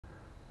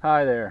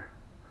Hi there,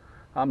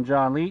 I'm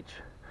John Leach,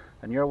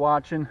 and you're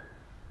watching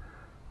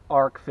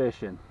Arc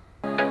Fishing.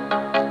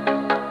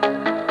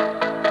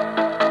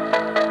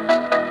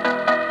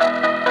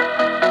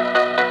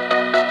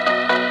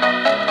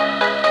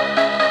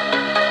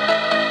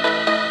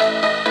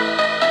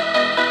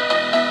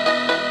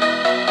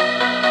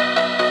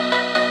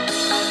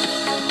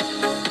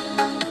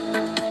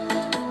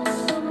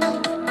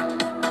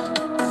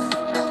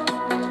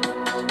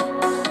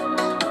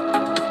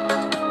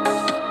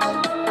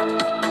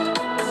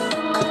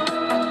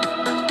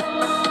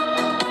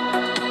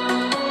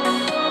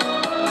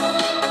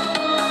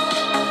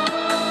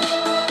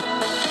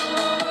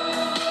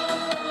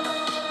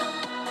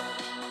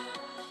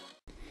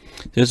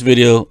 This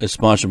video is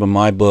sponsored by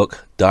my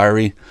book,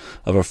 Diary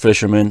of a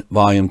Fisherman,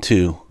 Volume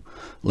 2.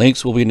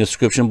 Links will be in the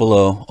description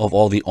below of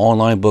all the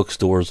online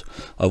bookstores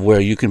of where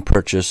you can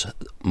purchase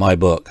my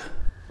book.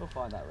 We'll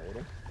find that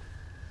later.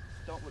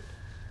 Don't look.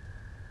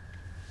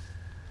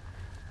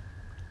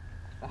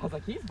 I was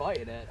like, he's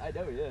biting it. I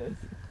know he is.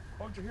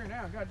 Bugs are here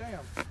now, goddamn.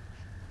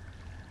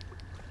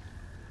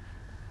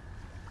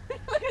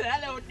 Look at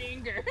that little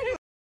dinker.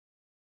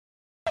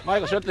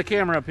 Michael, shut the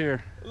camera up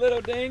here.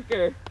 Little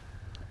dinker.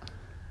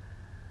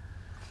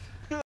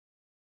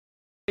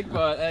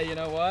 But hey, you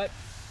know what?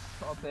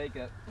 I'll take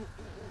it.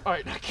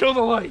 Alright, now kill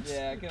the lights.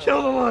 Yeah,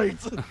 kill the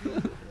lights.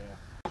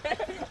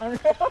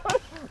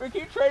 We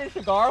keep trading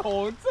cigar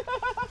holds.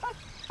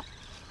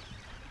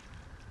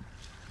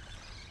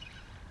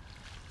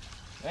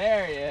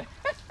 There he is.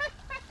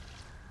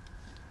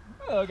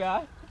 Hello,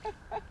 guy.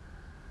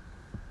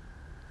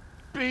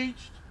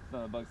 Beached. Some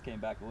of the bugs came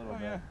back a little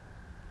bit.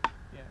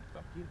 Yeah,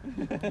 fuck you.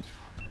 You guys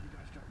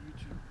got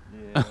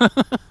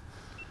YouTube. Yeah.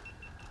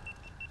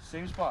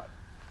 Same spot.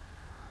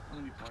 I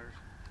don't need pliers.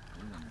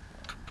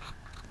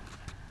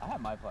 I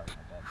have my pliers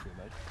like that too,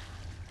 but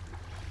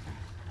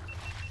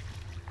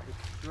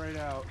Straight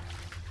out.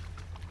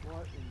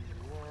 What in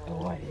the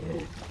world? what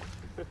is?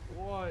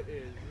 What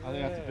is I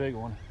think that's a big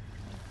one.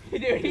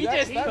 Dude, he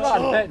just That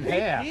rod bent in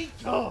half.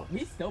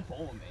 he's still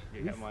pulling me.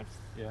 You got mine.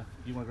 Yeah.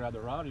 You want to grab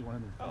the rod or you want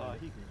him to?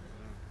 He can.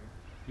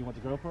 You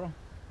want the GoPro?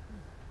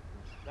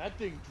 That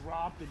thing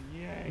dropped and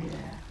yanked.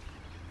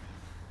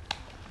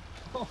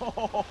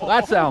 Well,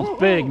 that sounds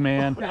big,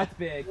 man. That's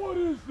big. What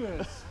is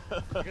this?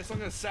 I guess I'm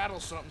gonna saddle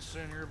something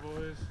soon here,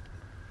 boys.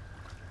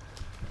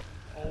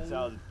 Oh,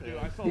 sounds big. dude,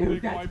 I saw Dude,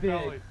 big that's white big.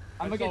 belly.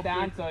 I'm gonna get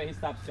down so he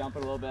stops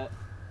jumping a little bit.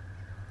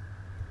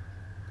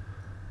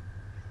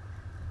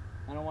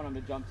 I don't want him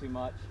to jump too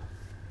much.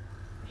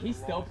 He's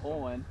still lost him.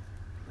 pulling.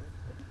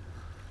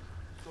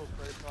 Still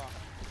straight top.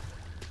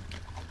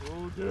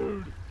 Oh,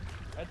 dude,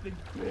 that thing's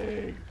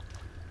big.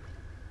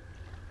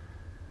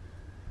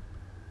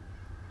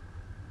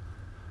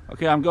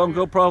 Okay, I'm going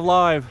GoPro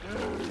live.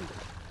 Dude.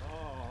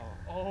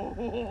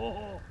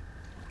 Oh.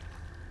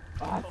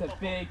 Oh, that's a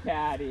big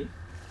caddy.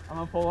 I'm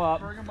gonna pull up.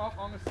 Bring him up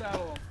on the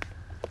saddle.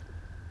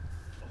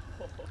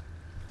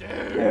 Dude,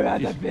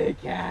 that's a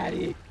big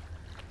caddy.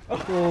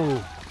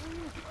 Oh.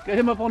 Get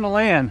him up on the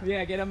land.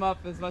 Yeah, get him up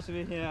as much as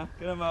we can.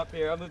 Get him up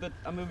here.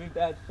 I'm moving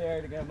Dad's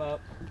chair to get him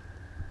up.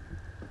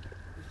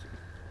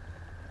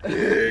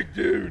 Big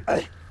dude.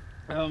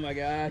 Oh my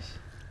gosh.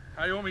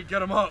 How do you want me to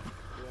get him up?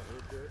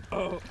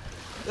 Oh,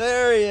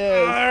 there he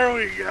is. There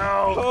we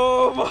go.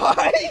 Oh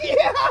my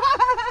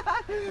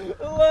God.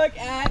 Look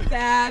at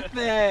that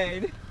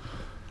thing.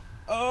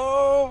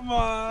 Oh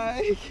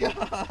my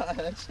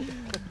gosh.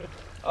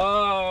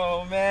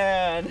 Oh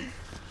man.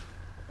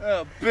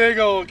 A big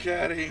old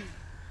caddy.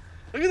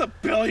 Look at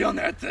the belly on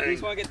that You thing.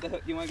 just want to get the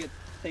hook. You want to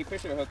take a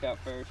picture of the hook out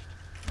first.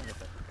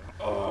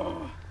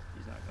 Oh.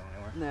 He's not going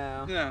anywhere.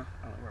 No. Yeah.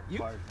 I don't know where my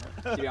pliers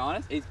went. To be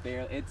honest, it's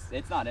barely.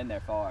 It's not in there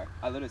far.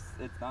 It's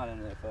not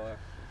in there far.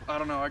 I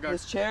don't know. I got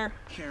This chair.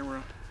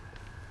 camera.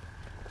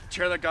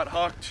 Chair that got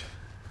hucked.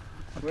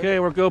 Okay,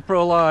 we're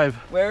GoPro live.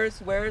 Where's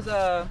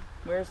the?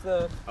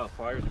 Oh,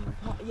 pliers in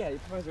Oh, yeah, your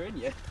pliers are in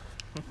you.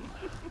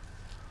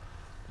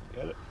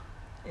 Got it?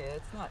 Yeah,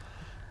 it's not.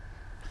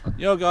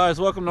 Yo guys,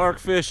 welcome to Arc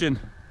Fishing.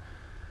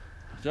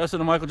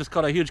 Justin and Michael just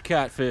caught a huge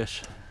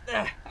catfish.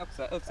 Hooks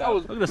out.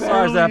 was Look at the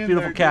size of that barely in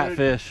beautiful there, dude.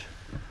 catfish.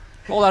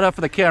 Hold that up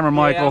for the camera,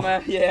 Michael.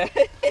 Yeah.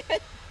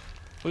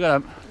 We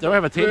got a. Do we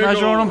have a tape Big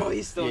measure on old- him? Oh,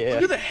 he's still. Yeah.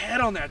 Look at the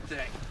head on that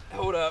thing.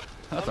 Hold up.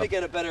 That's Let me a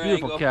get a better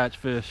Beautiful angle.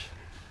 catfish.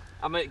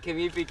 Can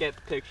you get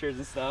pictures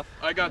and stuff?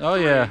 I got Oh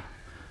 3. yeah,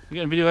 you're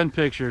getting video and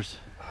pictures.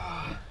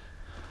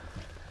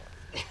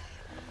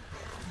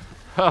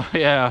 Oh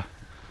yeah.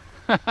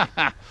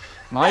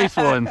 Nice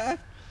one.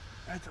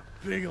 That's a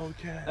big old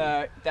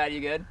cat. Dad,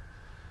 you good?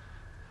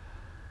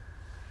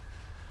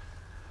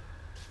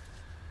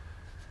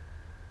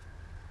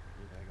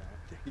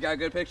 You got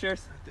good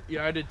pictures?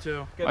 Yeah, I did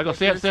too. Good Michael,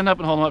 pictures? stand up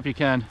and hold him up if you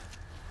can.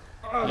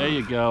 There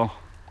you go.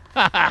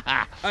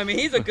 I mean,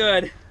 he's a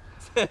good.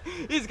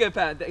 He's a good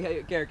Pat.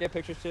 Hey, Garrett, get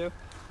pictures too.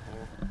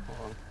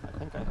 Hold on. I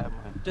think I have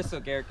mine. Just so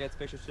Garrett gets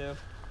pictures too.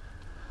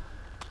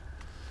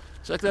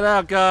 Check that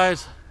out,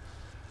 guys.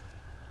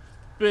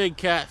 Big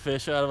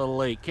catfish out of a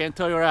lake. Can't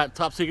tell you where at.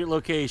 Top secret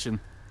location.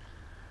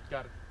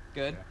 Got it.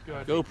 Good.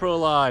 Good. GoPro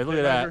live. Look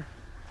at that.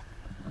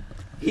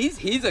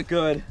 He's a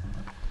good.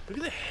 Look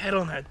at the head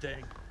on that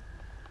thing.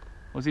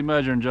 What's he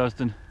measuring,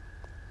 Justin?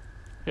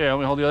 Here, let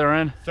me hold the other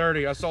end.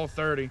 30. I saw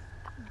 30.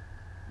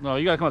 No,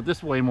 you gotta come up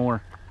this way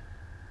more.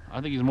 I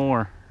think he's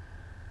more.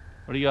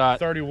 What do you got?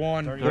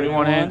 31.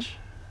 31 inch.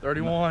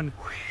 31.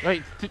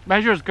 Wait,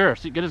 measure his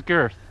girth. Get his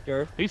girth.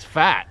 Girth. He's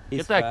fat.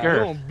 He's Get that fat.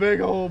 girth. Oh,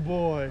 big old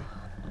boy.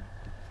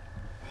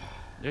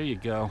 There you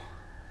go.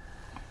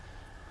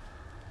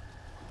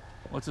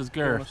 What's his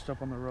Girth. girth?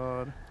 Up on the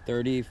rod.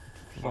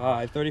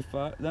 35.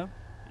 35. No.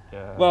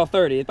 Yeah. Well,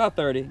 30. It's about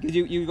 30. Because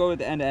you go with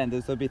the end to end, so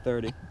it'd be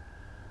 30.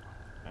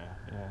 Yeah.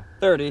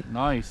 30.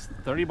 Nice.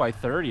 30 by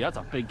 30. That's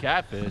a big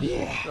catfish.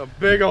 Yeah. A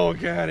big old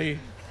caddy.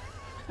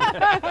 All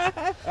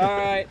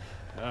right.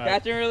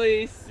 Catch and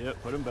release.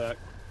 Yep, put him back.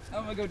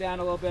 I'm gonna go down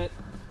a little bit.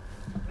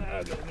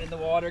 Get him in the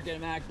water, get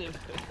him active.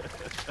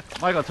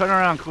 Michael, turn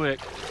around quick.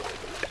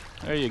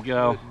 There you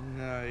go. Good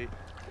night.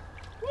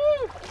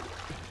 Woo!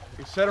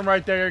 You set him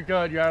right there. You're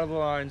good. You're out of the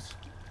lines.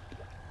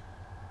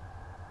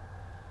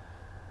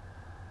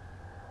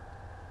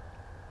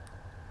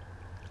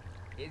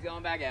 He's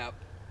going back out.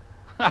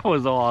 That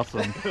was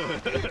awesome.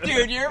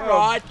 Dude, your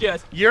rod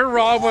just. Your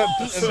rod went.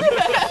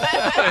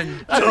 That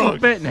thing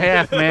bent in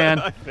half, man.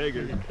 I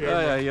figured.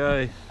 Ay, ay,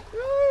 ay.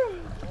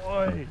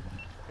 Boy.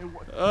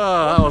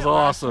 Oh, that was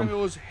Last time awesome. It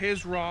was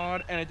his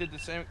rod, and it did the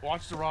same.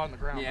 Watch the rod on the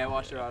ground. Yeah,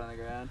 watch the rod on the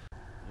ground.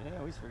 Yeah,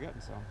 always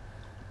forgetting some.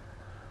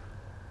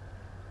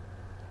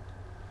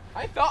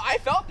 I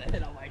felt it,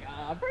 and I'm like,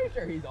 I'm pretty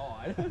sure he's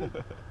on.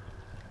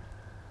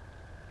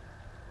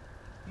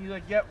 He's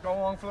like, yep, go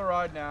along for the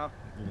ride now.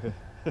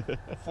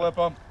 Flip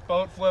him.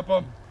 Boat flip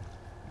him.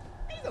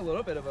 He's a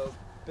little bit of a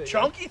big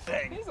Chunky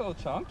thing. He's a little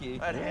chunky.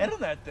 That head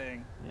on that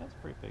thing. Yeah, it's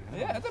pretty big.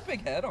 Yeah, that's a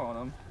big head on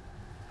him.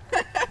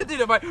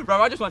 Dude, my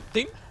rod just went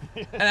ding,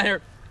 and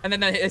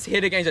then it's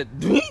hit again. It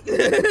ding.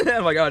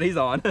 Oh my god, he's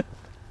on.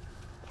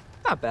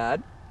 Not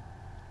bad.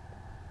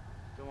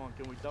 Come on,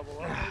 can we double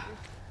up?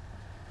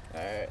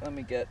 All right, I'm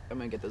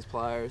gonna get those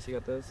pliers. You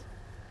got those?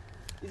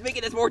 He's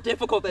making this more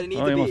difficult than it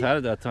needs Oh, to he be. almost had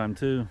it that time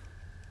too.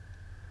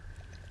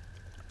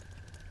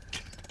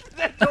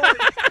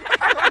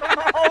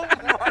 Oh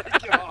my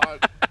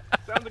god.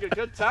 Sounds like a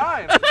good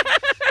time.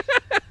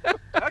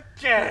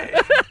 Okay.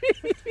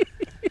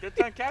 Good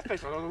time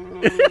catfish.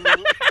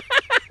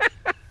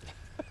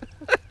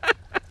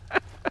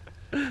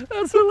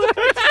 That's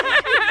hilarious.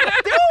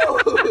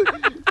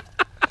 Dude!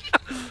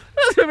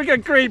 That's gonna make a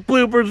great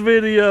bloopers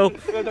video.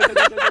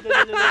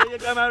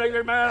 Come out of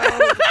your mouth.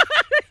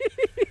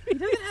 He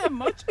doesn't have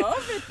much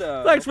of it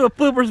though. Thanks for the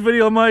bloopers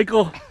video,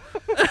 Michael.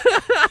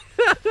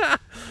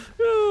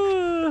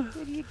 What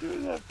are you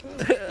doing that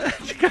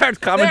for? Garrett's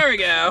comment. There we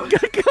go.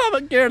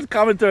 Garrett's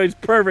commentary is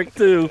perfect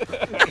too. Hey,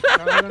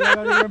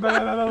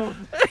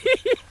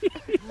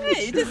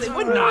 he just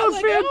would That not was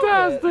let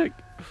go of it. fantastic.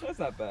 That's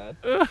not bad.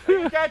 Did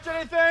you catch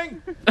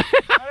anything?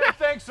 I didn't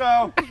think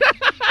so.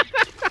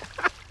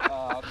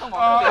 Oh, come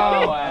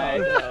on.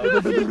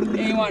 Get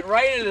away. He went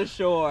right into the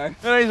shore.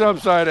 And he's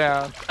upside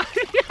down.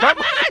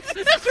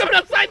 It's swimming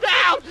upside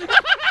down.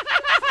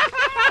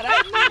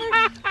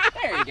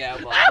 There you go,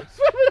 bud.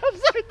 Swimming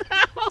upside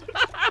down.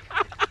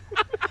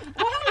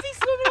 Why is he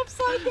swimming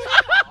upside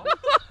down?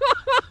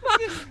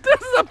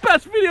 This is the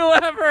best video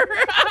ever.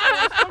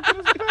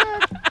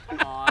 Come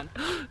on.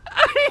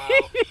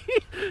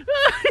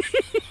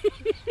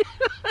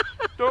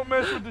 Don't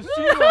mess with the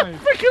sea lion.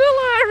 Freaking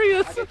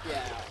hilarious.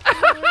 Yeah.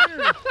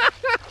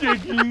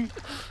 Diggy.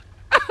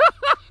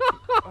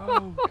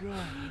 Oh,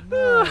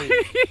 God.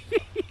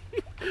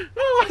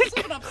 He's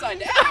swimming upside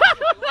down.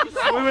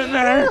 Swimming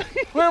there.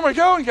 Where am I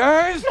going,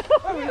 guys?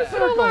 It's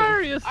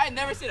hilarious. I had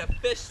never seen a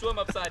fish swim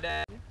upside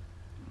down.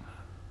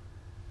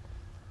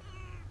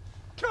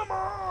 Come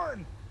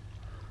on.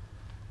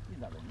 He's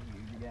not really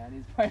huge again.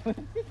 He's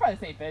probably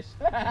the same fish.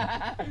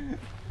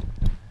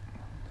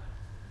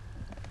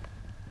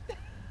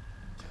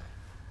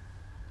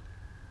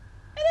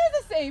 It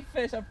is the same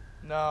fish.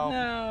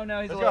 No.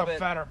 No, he's He's a little got a bit.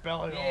 fatter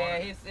belly Yeah,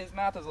 on it. his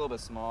mouth is a little bit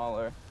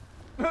smaller.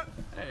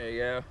 There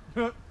you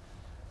go.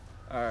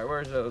 All right,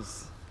 where's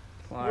those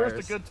pliers?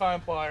 Where's the good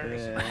time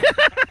pliers?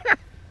 Yeah.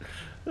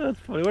 That's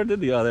funny. Where did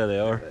the? Oh, there they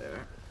are. There.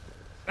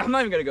 I'm not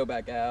even gonna go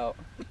back out.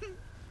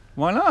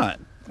 Why not?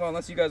 Well,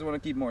 unless you guys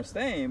want to keep more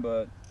staying,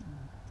 but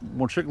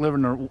More chicken liver.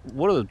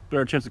 What are the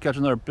better chance of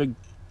catching another big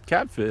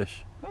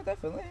catfish? no,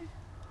 definitely.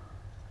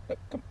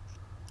 Come.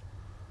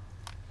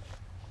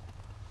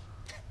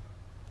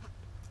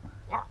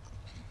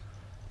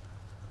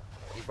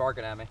 He's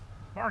barking at me.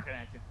 Barking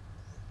at you.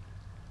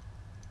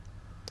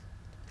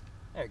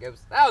 There it goes.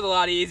 That was a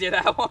lot easier,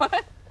 that one.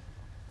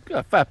 Got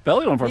a fat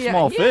belly on for a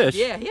small fish.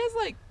 Yeah, he has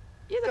a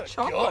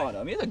chunk on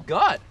him. He has a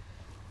gut.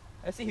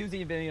 I see who's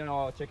eating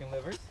all chicken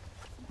livers.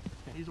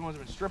 He's the one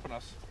who's been stripping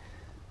us.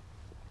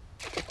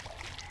 There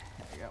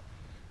you go.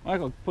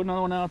 Michael, put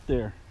another one out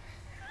there.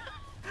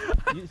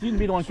 You seem to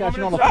be the one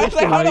catching all the I fish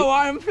was like, I don't know tonight.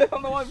 why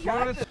I'm the one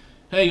catching.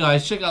 Hey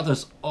guys, check out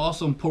this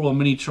awesome portable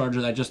mini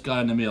charger that I just got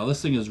in the mail. This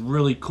thing is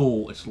really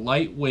cool. It's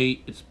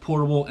lightweight, it's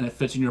portable, and it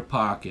fits in your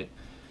pocket.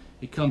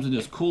 It comes in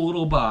this cool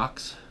little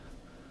box.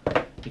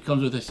 It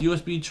comes with this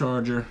USB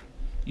charger.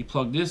 You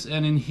plug this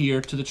end in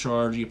here to the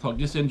charger. You plug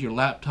this into your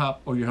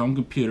laptop or your home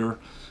computer.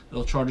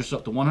 It'll charge us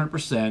up to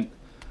 100%. And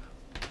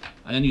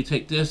then you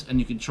take this and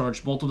you can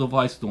charge multiple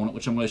devices on it,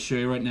 which I'm going to show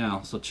you right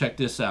now. So check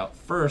this out.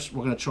 First,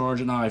 we're going to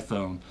charge an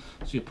iPhone.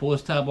 So you pull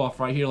this tab off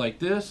right here like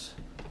this.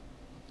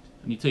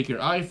 And you take your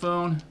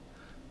iPhone,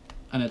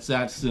 and it's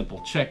that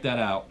simple. Check that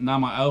out. Now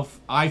my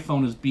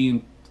iPhone is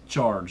being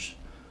charged.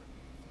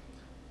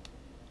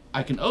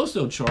 I can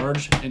also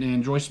charge an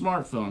Android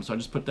smartphone. So I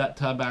just put that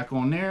tab back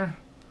on there,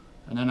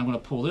 and then I'm going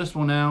to pull this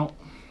one out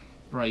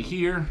right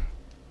here.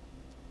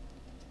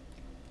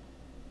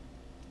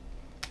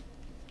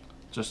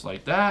 Just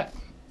like that.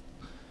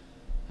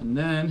 And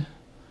then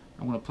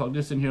I'm going to plug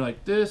this in here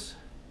like this,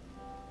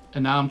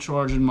 and now I'm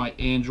charging my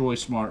Android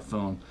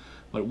smartphone.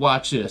 But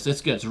watch this, this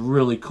gets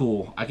really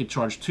cool. I can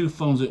charge 2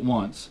 phones at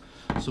once.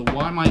 So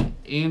while my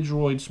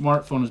Android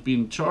smartphone is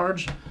being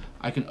charged,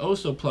 I can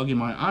also plug in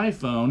my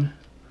iPhone,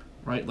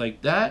 right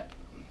like that.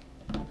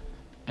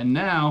 And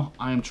now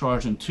I am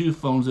charging 2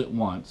 phones at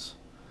once.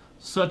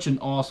 Such an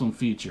awesome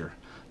feature.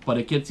 But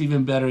it gets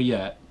even better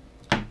yet.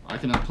 I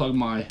can unplug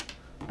my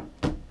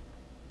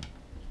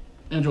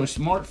Android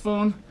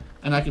smartphone,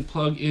 and I can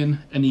plug in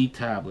an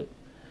e-tablet.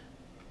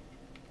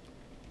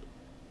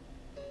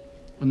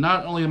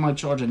 Not only am I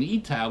charging an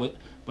e-tablet,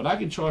 but I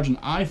can charge an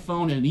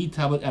iPhone and an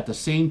e-tablet at the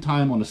same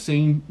time on the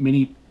same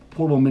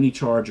portable mini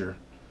charger.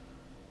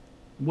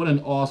 What an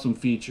awesome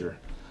feature.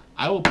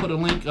 I will put a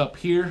link up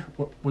here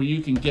where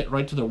you can get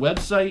right to their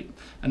website,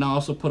 and I'll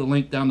also put a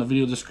link down in the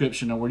video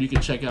description where you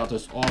can check out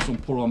this awesome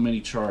portable mini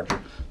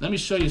charger. Let me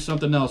show you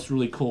something else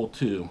really cool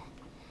too.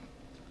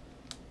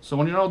 So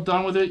when you're all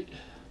done with it,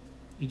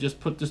 you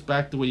just put this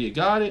back the way you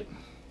got it.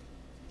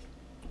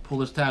 Pull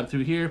this tab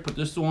through here, put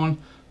this on,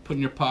 put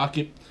in your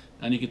pocket,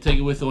 and you can take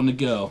it with you on the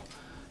go.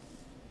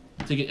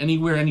 Take it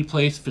anywhere, any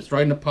place. If it's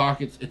right in the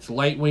pockets, it's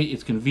lightweight,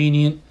 it's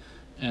convenient,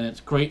 and it's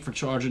great for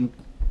charging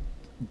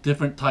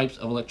different types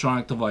of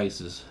electronic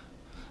devices.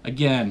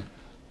 Again,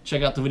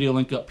 check out the video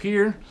link up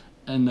here,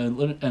 and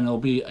there'll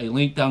be a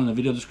link down in the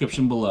video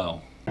description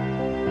below.